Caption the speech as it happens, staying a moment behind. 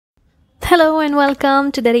Hello and welcome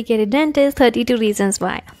to Dedicated Dentist 32 Reasons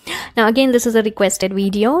Why. Now again, this is a requested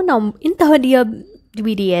video. Now in third year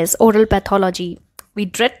B.D.S. oral pathology, we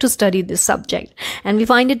dread to study this subject and we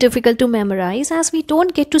find it difficult to memorize as we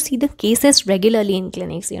don't get to see the cases regularly in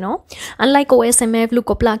clinics, unlike OSMF,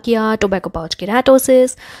 leukoplakia, tobacco pouch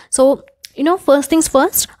keratosis. So first things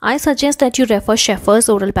first, I suggest that you refer Sheffer's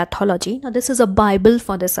Oral Pathology. Now this is a Bible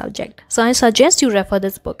for the subject, so I suggest you refer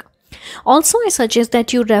this book. Also, I suggest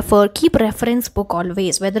that you keep reference book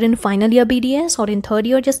always, whether in final year BDS or in third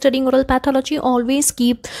year just studying oral pathology. Always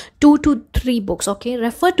keep 2 to 3 books, okay?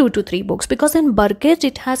 Refer 2 to 3 books, because in Burkitt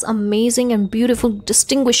it has amazing and beautiful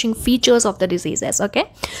distinguishing features of the diseases, okay?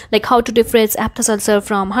 Like how to differentiate aphthous ulcer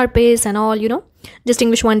from herpes and all,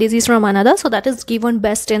 distinguish one disease from another. So that is given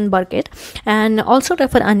best in Burkitt. And also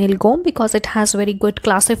refer Anil Gom, because it has very good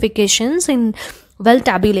classifications in well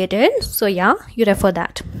tabulated. So yeah, you refer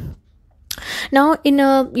that. Now in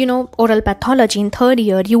oral pathology in third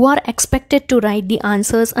year, you are expected to write the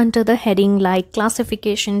answers under the heading like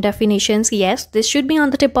classification, definitions. Yes, this should be on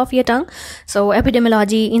the tip of your tongue. So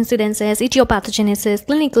epidemiology, incidences, etiopathogenesis,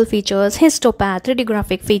 clinical features, histopath,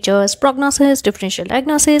 radiographic features, prognosis, differential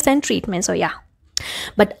diagnosis, and treatment. So yeah,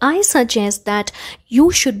 but I suggest that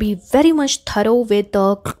you should be very much thorough with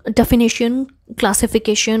the definition,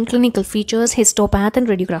 classification, clinical features, histopath, and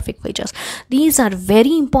radiographic features. These are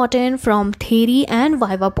very important from theory and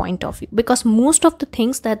VIVA point of view, because most of the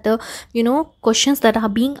things that the questions that are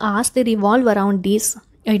being asked, they revolve around these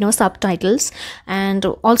subtitles. And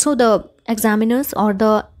also the examiners or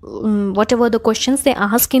the whatever the questions they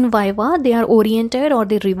ask in VIVA, they are oriented or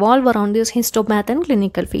they revolve around these histopath and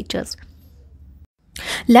clinical features.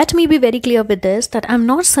 Let me be very clear with this, that I'm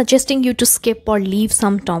not suggesting you to skip or leave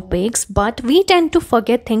some topics, but we tend to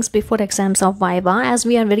forget things before exams of VIVA as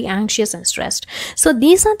we are very anxious and stressed. So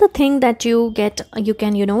these are the things that you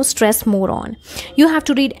can stress more on. You have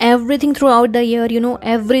to read everything throughout the year,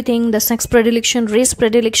 everything, the sex predilection, race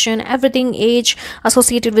predilection, everything, age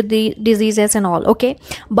associated with the diseases and all, okay?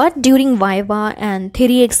 But during VIVA and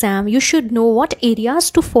theory exam, you should know what areas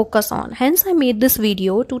to focus on. Hence I made this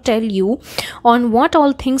video to tell you on what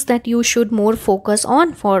all things that you should more focus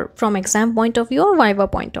on from exam point of view or VIVA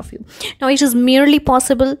point of view. Now it is merely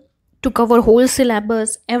possible to cover whole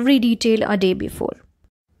syllabus, every detail a day before.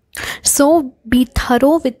 So be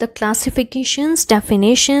thorough with the classifications,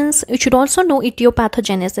 definitions. You should also know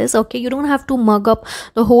etiopathogenesis, okay? You don't have to mug up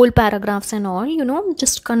the whole paragraphs and all,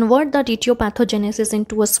 just convert that etiopathogenesis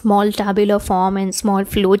into a small tabular form and small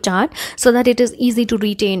flow chart so that it is easy to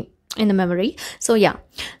retain in the memory. So yeah,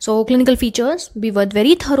 so clinical features, be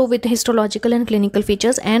very thorough with histological and clinical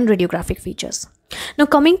features and radiographic features. Now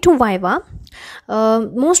coming to VIVA,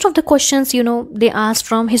 most of the questions they asked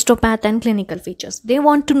from histopath and clinical features. They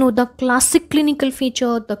want to know the classic clinical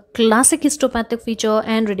feature, the classic histopathic feature,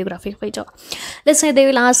 and radiographic feature. Let's say they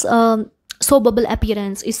will ask soap bubble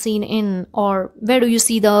appearance is seen in, or where do you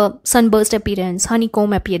see the sunburst appearance,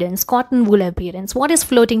 honeycomb appearance, cotton wool appearance, what is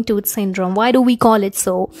floating tooth syndrome, why do we call it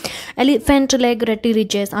so, elephant leg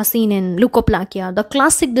retirages are seen in leukoplakia, the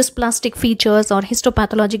classic dysplastic features or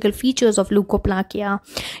histopathological features of leukoplakia,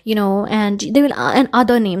 and they will and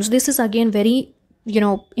other names. This is again very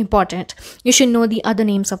important. You should know the other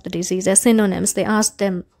names of the diseases, synonyms. They ask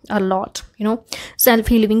them a lot,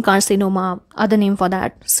 self-healing carcinoma, other name for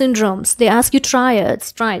that, syndromes. They ask you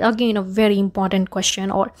triads, again a very important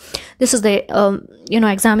question. Or this is the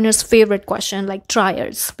examiner's favorite question, like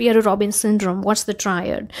triads. Pierre-Robin syndrome, what's the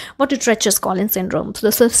triad? What do Treacher's-Collins syndrome? So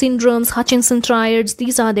the syndromes, Hutchinson triads,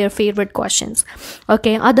 these are their favorite questions,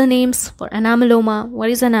 okay? Other names for anameloma. What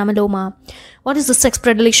is anameloma? What is the sex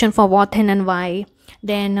predilection for Wathen and why?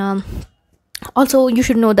 Then also you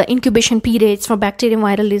should know the incubation periods for bacterial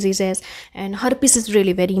viral diseases, and herpes is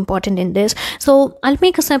really very important in this. So I'll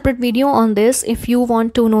make a separate video on this if you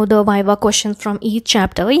want to know the VIVA questions from each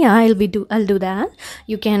chapter. Yeah, I'll do that.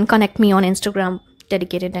 You can connect me on Instagram,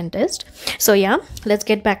 Dedicated Dentist. So yeah, let's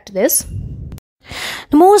get back to this.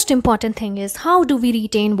 The most important thing is, how do we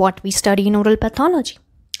retain what we study in oral pathology?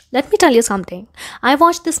 Let me tell you something. I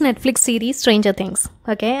watched this Netflix series, Stranger Things,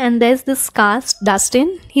 okay? And there's this cast,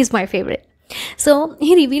 Dustin. He's my favorite. So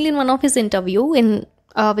he revealed in one of his interview with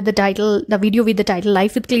the video with the title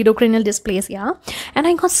Life with Cleidocranial Dysplasia, and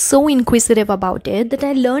I got so inquisitive about it that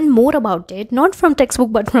I learned more about it, not from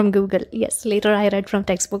textbook but from Google. Yes, later I read from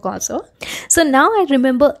textbook also. So now I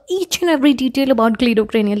remember each and every detail about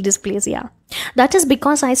cleidocranial dysplasia. That is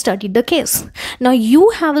because I studied the case. Now you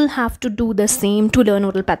will have to do the same to learn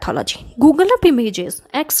oral pathology. Google up images,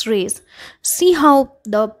 x-rays, see how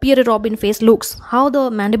the Pierre-Robin face looks, how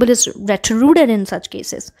the mandible is retruded in such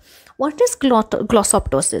cases. What is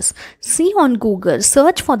glossoptosis? See on Google,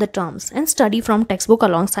 search for the terms and study from textbook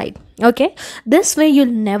alongside. Okay, this way you'll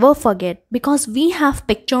never forget, because we have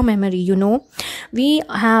picture memory, you know, we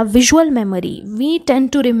have visual memory. We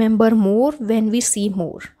tend to remember more when we see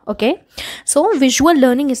more. Okay, so visual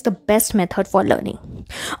learning is the best method for learning.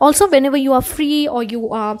 Also, whenever you are free or you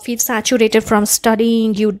feel saturated from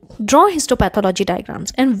studying, you draw histopathology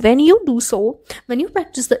diagrams, and when you do so, when you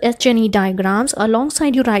practice the H&E diagrams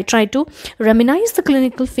alongside, you try to reminisce the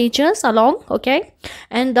clinical features along. Okay,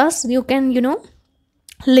 and thus you can, you know,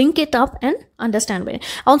 link it up and understand it.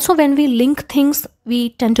 Also, when we link things, we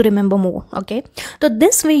tend to remember more. Okay, so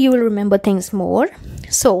this way you will remember things more.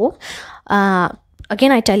 So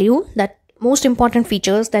again, I tell you that most important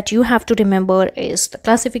features that you have to remember is the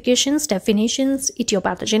classifications, definitions,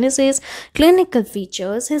 etiopathogenesis, clinical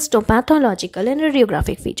features, histopathological and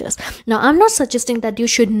radiographic features. Now, I'm not suggesting that you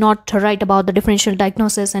should not write about the differential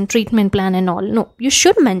diagnosis and treatment plan and all. No, you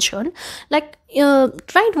should mention, like,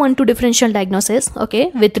 write 1-2 differential diagnosis, okay,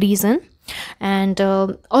 with reason. And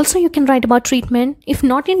also you can write about treatment, if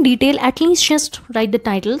not in detail, at least just write the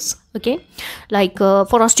titles. Okay, like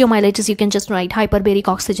for osteomyelitis you can just write hyperbaric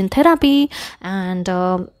oxygen therapy, and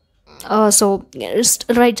so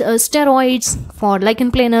write steroids. For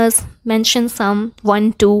lichen planus, mention some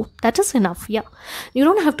 1-2, that is enough. Yeah, you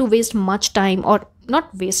don't have to waste much time, or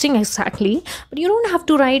not wasting exactly, but you don't have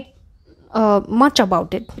to write much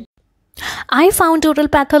about it. I found oral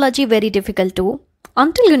pathology very difficult too,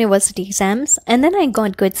 until university exams, and then I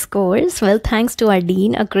got good scores. Well, thanks to our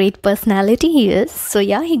dean, a great personality he is. So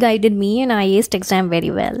yeah, he guided me and I aced exam very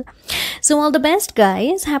well. So all the best,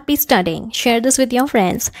 guys. Happy studying. Share this with your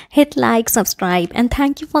friends. Hit like, subscribe, and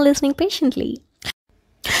thank you for listening patiently.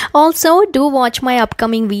 Also, do watch my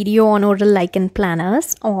upcoming video on oral lichen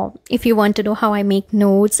planus, or if you want to know how I make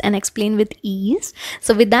notes and explain with ease.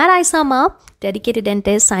 So with that, I sum up. Dedicated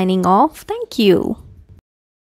Dentist signing off. Thank you.